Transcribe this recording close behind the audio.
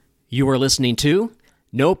You are listening to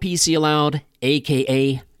No PC Allowed,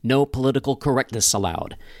 aka No Political Correctness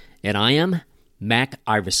Allowed, and I am Mac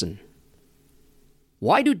Iverson.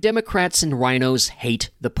 Why do Democrats and RINOs hate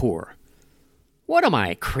the poor? What am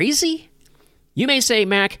I, crazy? You may say,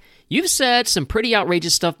 Mac, you've said some pretty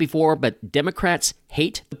outrageous stuff before, but Democrats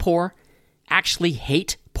hate the poor? Actually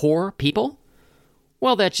hate poor people?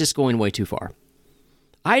 Well, that's just going way too far.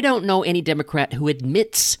 I don't know any Democrat who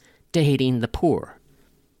admits to hating the poor.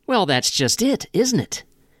 Well, that's just it, isn't it?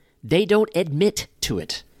 They don't admit to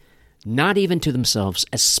it. Not even to themselves,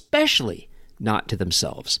 especially not to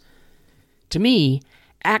themselves. To me,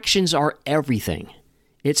 actions are everything.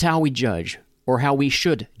 It's how we judge, or how we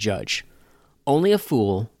should judge. Only a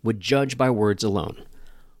fool would judge by words alone.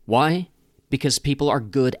 Why? Because people are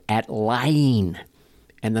good at lying.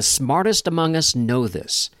 And the smartest among us know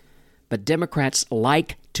this. But Democrats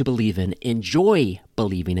like to believe in, enjoy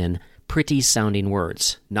believing in, pretty-sounding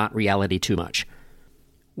words, not reality too much.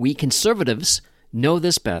 We conservatives know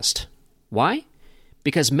this best. Why?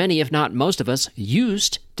 Because many, if not most of us,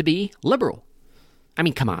 used to be liberal. I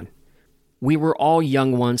mean, come on. We were all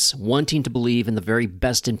young once, wanting to believe in the very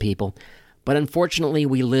best in people, but unfortunately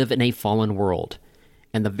we live in a fallen world,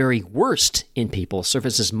 and the very worst in people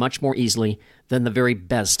surfaces much more easily than the very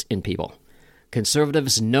best in people.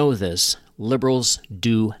 Conservatives know this, liberals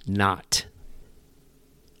do not.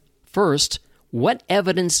 First, what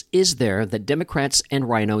evidence is there that Democrats and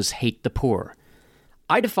RINOs hate the poor?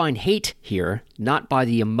 I define hate here not by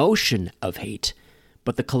the emotion of hate,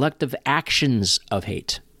 but the collective actions of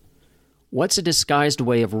hate. What's a disguised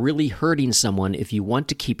way of really hurting someone if you want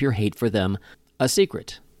to keep your hate for them a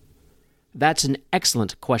secret? That's an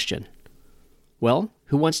excellent question. Well,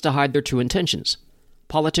 who wants to hide their true intentions?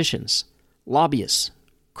 Politicians, lobbyists,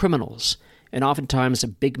 criminals, and oftentimes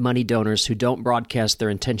big money donors who don't broadcast their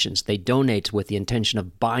intentions. They donate with the intention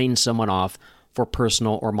of buying someone off for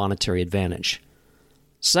personal or monetary advantage.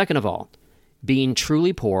 Second of all, being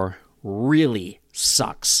truly poor really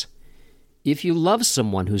sucks. If you love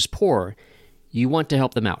someone who's poor, you want to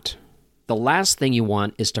help them out. The last thing you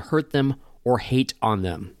want is to hurt them or hate on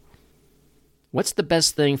them. What's the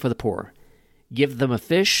best thing for the poor? Give them a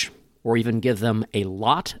fish, or even give them a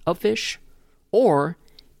lot of fish, or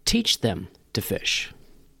teach them to fish.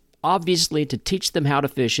 Obviously, to teach them how to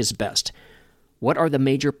fish is best. What are the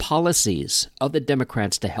major policies of the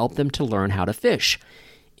Democrats to help them to learn how to fish?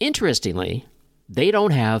 Interestingly, they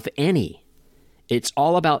don't have any. It's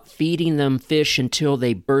all about feeding them fish until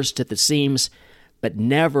they burst at the seams, but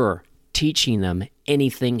never teaching them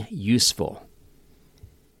anything useful.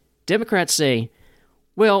 Democrats say,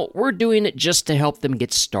 well, we're doing it just to help them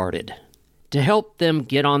get started, to help them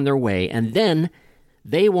get on their way, and then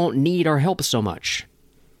they won't need our help so much.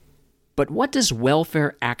 But what does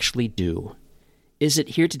welfare actually do? Is it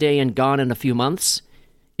here today and gone in a few months,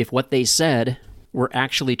 if what they said were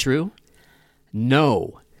actually true?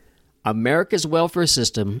 No. America's welfare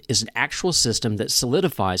system is an actual system that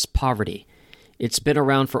solidifies poverty. It's been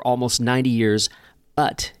around for almost 90 years,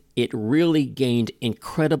 but it really gained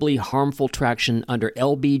incredibly harmful traction under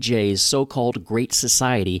LBJ's so-called Great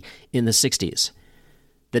Society in the 60s.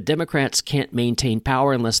 The Democrats can't maintain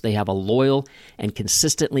power unless they have a loyal and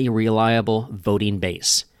consistently reliable voting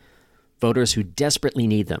base. Voters who desperately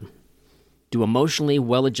need them. Do emotionally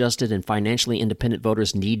well-adjusted and financially independent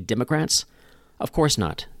voters need Democrats? Of course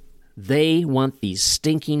not. They want these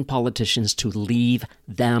stinking politicians to leave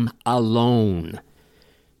them alone.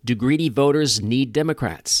 Do greedy voters need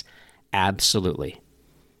Democrats? Absolutely.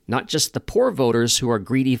 Not just the poor voters who are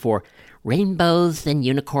greedy for rainbows and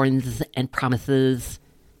unicorns and promises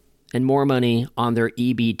and more money on their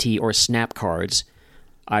EBT or SNAP cards.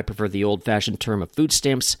 I prefer the old-fashioned term of food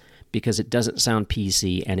stamps because it doesn't sound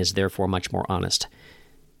PC and is therefore much more honest.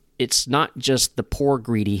 It's not just the poor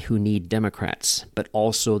greedy who need Democrats, but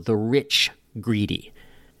also the rich greedy.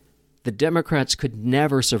 The Democrats could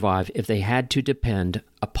never survive if they had to depend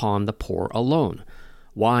upon the poor alone.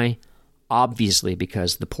 Why? Obviously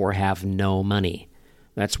because the poor have no money.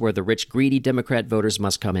 That's where the rich greedy Democrat voters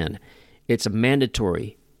must come in. It's a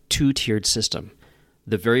mandatory two-tiered system.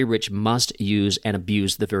 The very rich must use and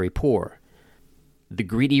abuse the very poor. The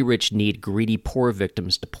greedy rich need greedy poor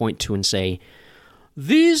victims to point to and say,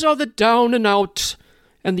 "These are the down and out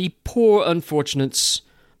and the poor unfortunates,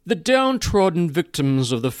 the downtrodden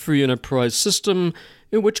victims of the free enterprise system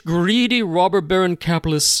in which greedy robber baron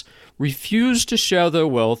capitalists refuse to share their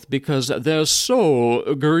wealth because they're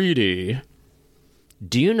so greedy."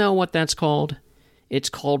 Do you know what that's called? It's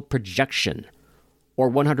called projection, or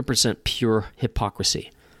 100% pure hypocrisy.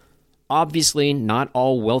 Obviously, not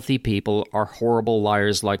all wealthy people are horrible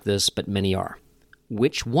liars like this, but many are.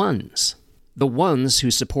 Which ones? The ones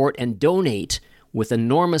who support and donate with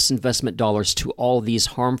enormous investment dollars to all these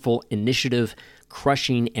harmful initiative,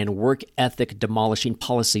 crushing, and work ethic demolishing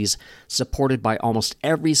policies supported by almost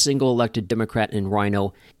every single elected Democrat and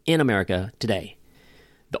RINO in America today.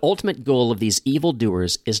 The ultimate goal of these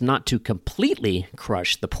evildoers is not to completely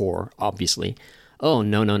crush the poor, obviously. Oh,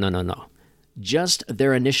 no. Just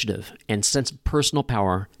their initiative and sense of personal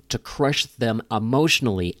power to crush them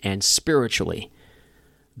emotionally and spiritually.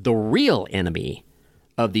 The real enemy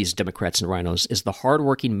of these Democrats and RINOs is the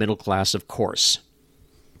hardworking middle class, of course.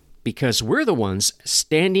 Because we're the ones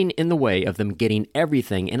standing in the way of them getting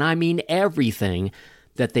everything, and I mean everything,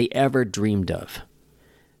 that they ever dreamed of.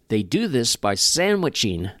 They do this by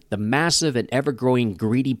sandwiching the massive and ever-growing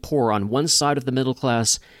greedy poor on one side of the middle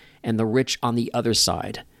class and the rich on the other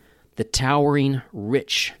side. The towering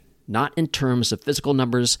rich, not in terms of physical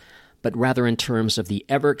numbers, but rather in terms of the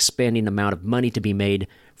ever-expanding amount of money to be made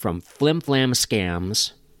from flim-flam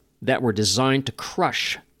scams that were designed to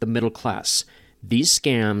crush the middle class. These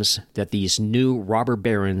scams that these new robber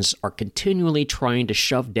barons are continually trying to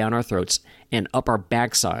shove down our throats and up our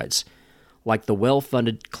backsides, like the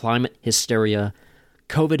well-funded climate hysteria,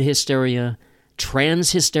 COVID hysteria,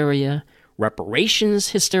 trans hysteria, reparations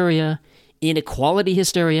hysteria, inequality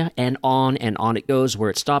hysteria, and on it goes. Where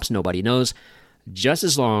it stops, nobody knows. Just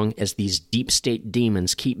as long as these deep state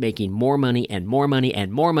demons keep making more money and more money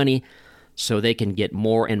and more money so they can get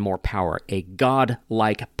more and more power, a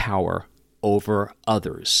god-like power over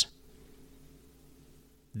others.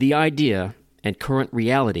 The idea and current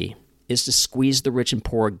reality is to squeeze the rich and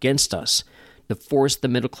poor against us, to force the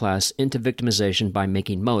middle class into victimization by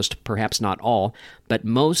making most, perhaps not all, but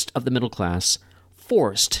most of the middle class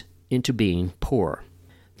forced into being poor.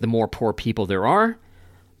 The more poor people there are,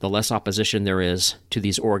 the less opposition there is to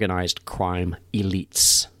these organized crime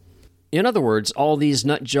elites. In other words, all these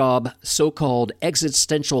nutjob so-called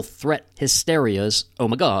existential threat hysterias, oh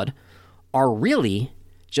my God, are really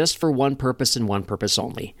just for one purpose and one purpose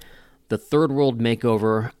only: the third world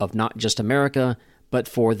makeover of not just America, but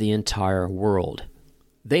for the entire world.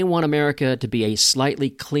 They want America to be a slightly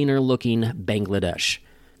cleaner-looking Bangladesh.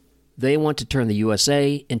 They want to turn the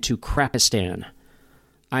USA into Crapistan.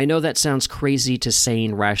 I know that sounds crazy to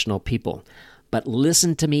sane, rational people, but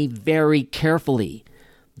listen to me very carefully.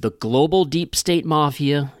 The global deep state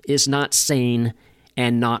mafia is not sane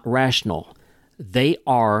and not rational. They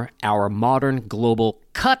are our modern global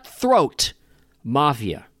cutthroat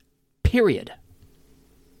mafia. Period.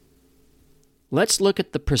 Let's look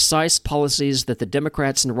at the precise policies that the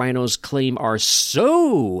Democrats and RINOs claim are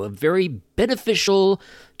so very beneficial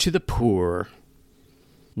to the poor.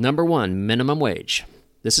 Number 1, minimum wage.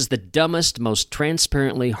 This is the dumbest, most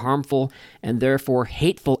transparently harmful, and therefore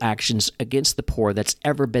hateful actions against the poor that's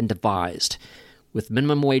ever been devised. With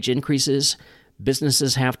minimum wage increases,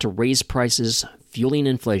 businesses have to raise prices, fueling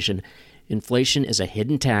inflation. Inflation is a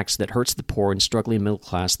hidden tax that hurts the poor and struggling middle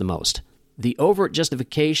class the most. The overt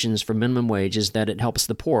justifications for minimum wage is that it helps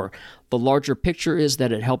the poor. The larger picture is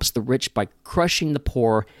that it helps the rich by crushing the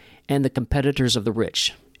poor and the competitors of the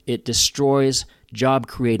rich. It destroys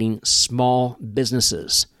job-creating small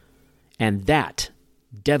businesses, and that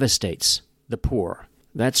devastates the poor.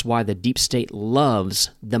 That's why the deep state loves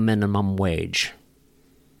the minimum wage.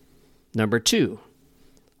 Number 2,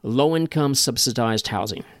 low-income subsidized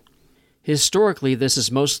housing. Historically, this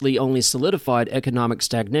has mostly only solidified economic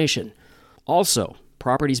stagnation. Also,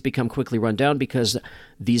 properties become quickly run down because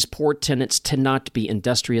these poor tenants tend not to be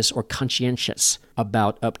industrious or conscientious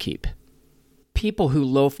about upkeep. People who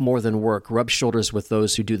loaf more than work rub shoulders with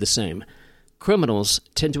those who do the same. Criminals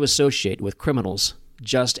tend to associate with criminals,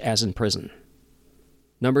 just as in prison.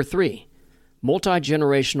 Number 3,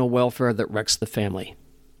 multi-generational welfare that wrecks the family.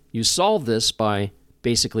 You solve this by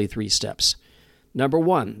basically 3 steps. Number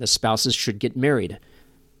 1, the spouses should get married.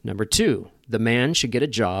 Number 2, the man should get a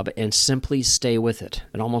job and simply stay with it.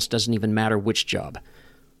 It almost doesn't even matter which job.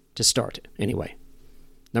 To start, anyway.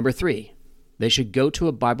 Number 3, they should go to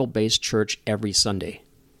a Bible-based church every Sunday.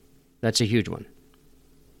 That's a huge one.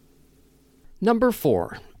 Number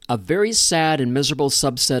 4, a very sad and miserable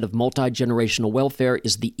subset of multi-generational welfare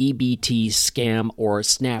is the EBT scam or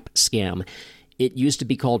SNAP scam. It used to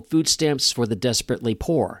be called food stamps for the desperately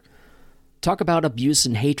poor. Talk about abuse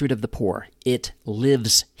and hatred of the poor. It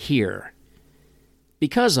lives here.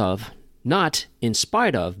 Because of, not in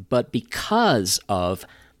spite of, but because of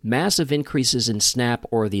massive increases in SNAP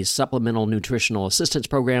or the Supplemental Nutritional Assistance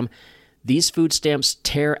Program, these food stamps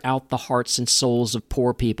tear out the hearts and souls of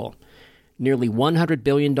poor people. Nearly $100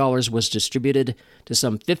 billion was distributed to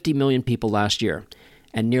some 50 million people last year.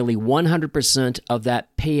 and nearly 100% of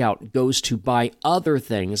that payout goes to buy other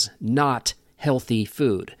things, not healthy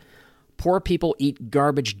food. Poor people eat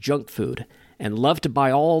garbage junk food and love to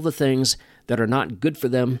buy all the things that are not good for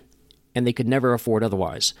them and they could never afford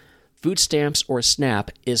otherwise. Food stamps or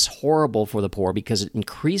SNAP is horrible for the poor because it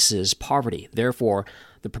increases poverty. Therefore,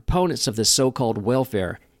 the proponents of this so-called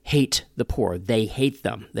welfare hate the poor. They hate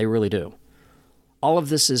them. They really do. All of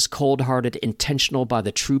this is cold-hearted, intentional by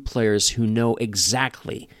the true players who know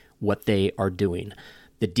exactly what they are doing.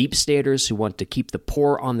 The deep staters who want to keep the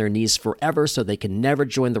poor on their knees forever so they can never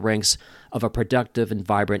join the ranks of a productive and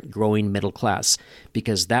vibrant growing middle class,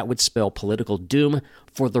 because that would spell political doom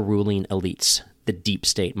for the ruling elites, the deep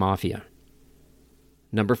state mafia.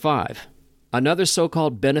 Number 5. Another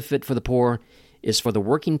so-called benefit for the poor is for the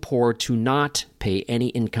working poor to not pay any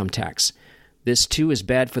income tax. This, too, is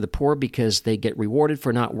bad for the poor because they get rewarded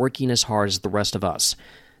for not working as hard as the rest of us.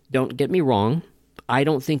 Don't get me wrong, I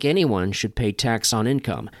don't think anyone should pay tax on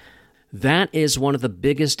income. That is one of the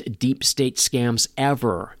biggest deep state scams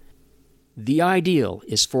ever. The ideal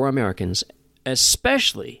is for Americans,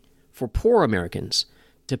 especially for poor Americans,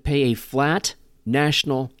 to pay a flat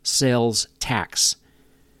national sales tax.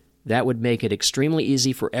 That would make it extremely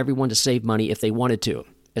easy for everyone to save money if they wanted to,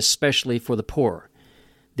 especially for the poor.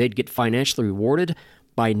 They'd get financially rewarded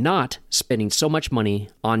by not spending so much money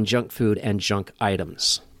on junk food and junk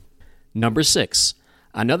items. Number 6.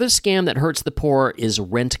 Another scam that hurts the poor is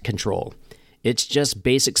rent control. It's just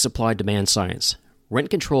basic supply-demand science. Rent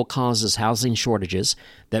control causes housing shortages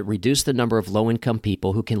that reduce the number of low-income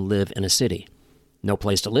people who can live in a city. No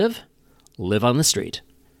place to live? Live on the street.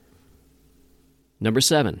 Number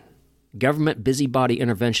 7. Government busybody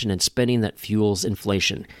intervention and spending that fuels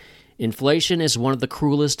inflation. Inflation is one of the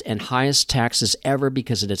cruelest and highest taxes ever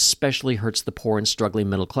because it especially hurts the poor and struggling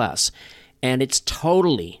middle class. And it's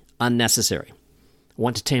totally unnecessary.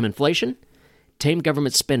 Want to tame inflation? Tame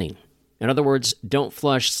government spending. In other words, don't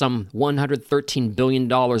flush some $113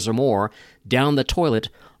 billion or more down the toilet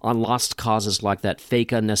on lost causes like that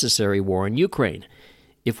fake unnecessary war in Ukraine.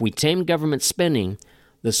 If we tame government spending,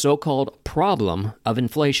 the so-called problem of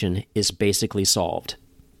inflation is basically solved.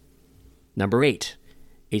 Number 8.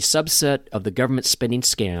 A subset of the government spending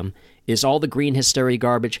scam is all the green hysteria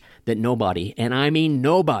garbage that nobody, and I mean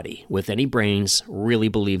nobody, with any brains really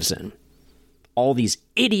believes in. All these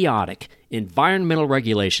idiotic environmental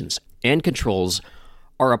regulations and controls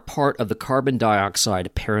are a part of the carbon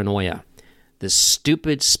dioxide paranoia. This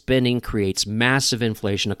stupid spending creates massive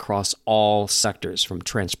inflation across all sectors, from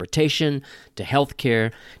transportation to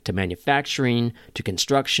healthcare to manufacturing to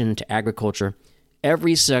construction to agriculture.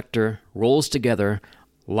 Every sector rolls together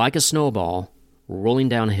like a snowball rolling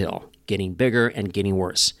down a hill, getting bigger and getting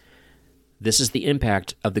worse. This is the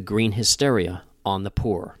impact of the green hysteria on the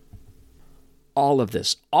poor. All of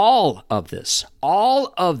this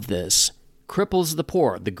cripples the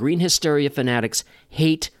poor. The green hysteria fanatics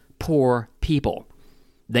hate poor people.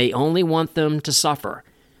 They only want them to suffer.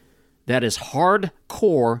 That is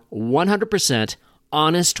hardcore, 100%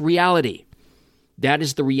 honest reality. That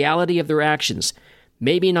is the reality of their actions.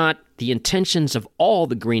 Maybe not the intentions of all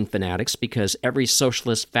the green fanatics, because every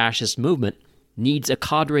socialist fascist movement needs a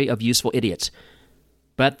cadre of useful idiots.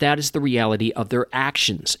 But that is the reality of their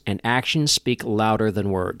actions, and actions speak louder than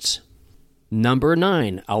words. Number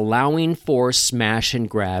 9, allowing for smash and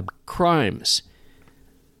grab crimes.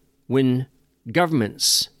 When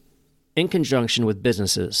governments, in conjunction with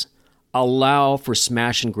businesses, allow for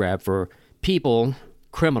smash and grab for people,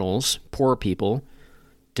 criminals, poor people,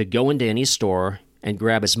 to go into any store and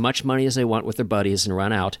grab as much money as they want with their buddies and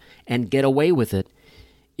run out and get away with it,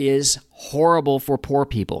 is horrible for poor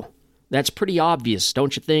people. That's pretty obvious,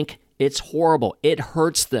 don't you think? It's horrible. It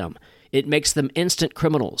hurts them. It makes them instant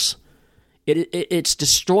criminals. It's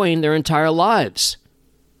destroying their entire lives.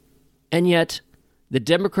 And yet, the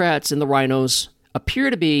Democrats and the RINOs appear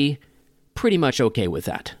to be pretty much okay with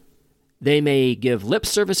that. They may give lip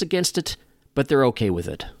service against it, but they're okay with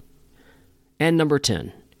it. And number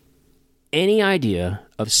 10, any idea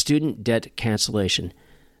of student debt cancellation.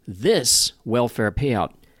 This welfare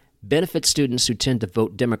payout benefits students who tend to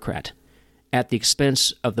vote Democrat at the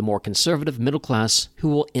expense of the more conservative middle class who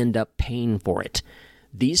will end up paying for it.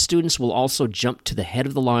 These students will also jump to the head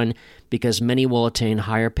of the line because many will attain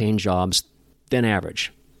higher paying jobs than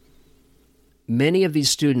average. Many of these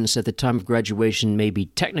students at the time of graduation may be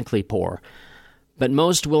technically poor, but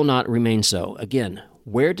most will not remain so. Again,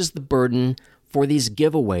 where does the burden for these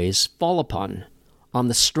giveaways fall upon? On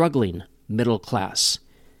the struggling middle class.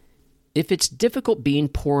 If it's difficult being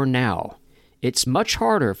poor now, it's much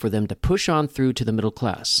harder for them to push on through to the middle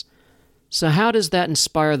class. So how does that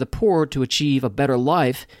inspire the poor to achieve a better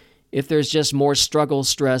life if there's just more struggle,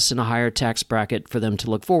 stress, and a higher tax bracket for them to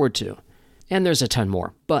look forward to? And there's a ton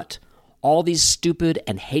more. But all these stupid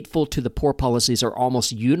and hateful to the poor policies are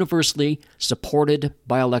almost universally supported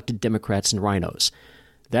by elected Democrats and RINOs.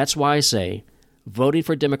 That's why I say voting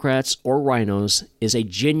for Democrats or RINOs is a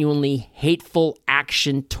genuinely hateful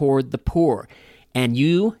action toward the poor. And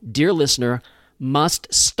you, dear listener,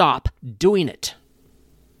 must stop doing it.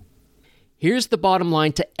 Here's the bottom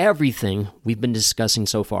line to everything we've been discussing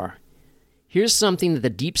so far. Here's something that the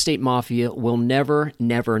deep state mafia will never,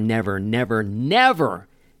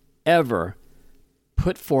 ever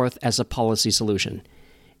put forth as a policy solution.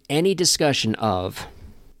 Any discussion of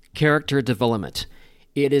character development.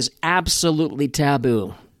 It is absolutely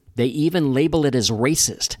taboo. They even label it as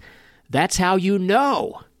racist. That's how you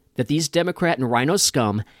know that these Democrat and RINO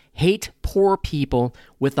scum hate poor people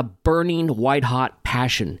with a burning, white-hot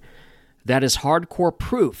passion. That is hardcore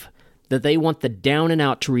proof that they want the down and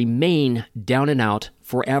out to remain down and out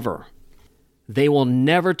forever. They will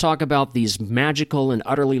never talk about these magical and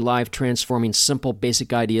utterly life-transforming, simple,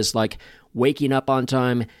 basic ideas like waking up on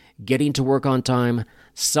time, getting to work on time,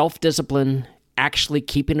 self-discipline, actually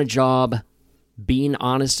keeping a job, being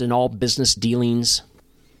honest in all business dealings,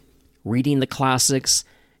 reading the classics,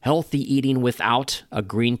 healthy eating without a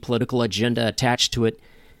green political agenda attached to it,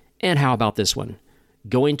 and how about this one?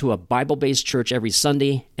 Going to a Bible-based church every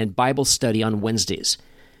Sunday and Bible study on Wednesdays.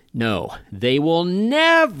 No, they will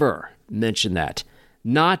never mention that.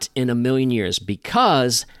 Not in a million years,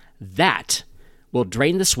 because that will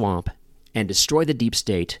drain the swamp and destroy the deep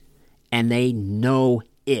state, and they know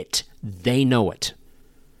it. They know it.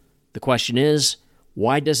 The question is,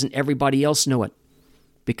 why doesn't everybody else know it?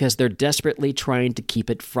 Because they're desperately trying to keep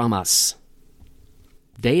it from us.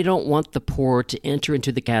 They don't want the poor to enter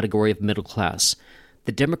into the category of middle class.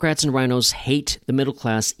 The Democrats and RINOs hate the middle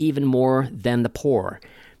class even more than the poor,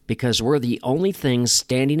 because we're the only things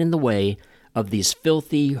standing in the way of these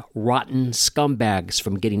filthy, rotten scumbags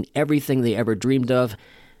from getting everything they ever dreamed of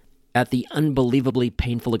at the unbelievably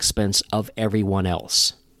painful expense of everyone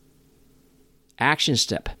else. Action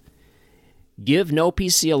step. Give No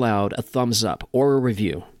PC Allowed a thumbs up or a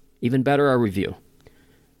review. Even better, a review.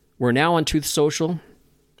 We're now on Truth Social,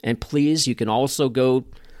 and please, you can also go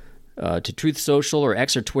to Truth Social or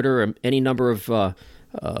X or Twitter or any number of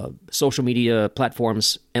social media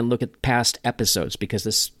platforms and look at past episodes, because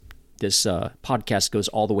this podcast goes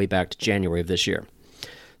all the way back to January of this year.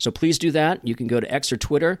 So please do that. You can go to X or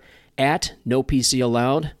Twitter at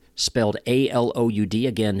NoPCAllowed, spelled ALOUD,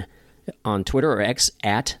 again, on Twitter, or X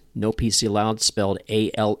at NoPCAllowed, spelled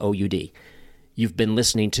ALOUD. You've been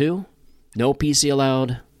listening to No PC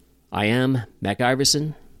Allowed. I am Mac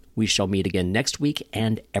Iverson. We shall meet again next week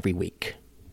and every week.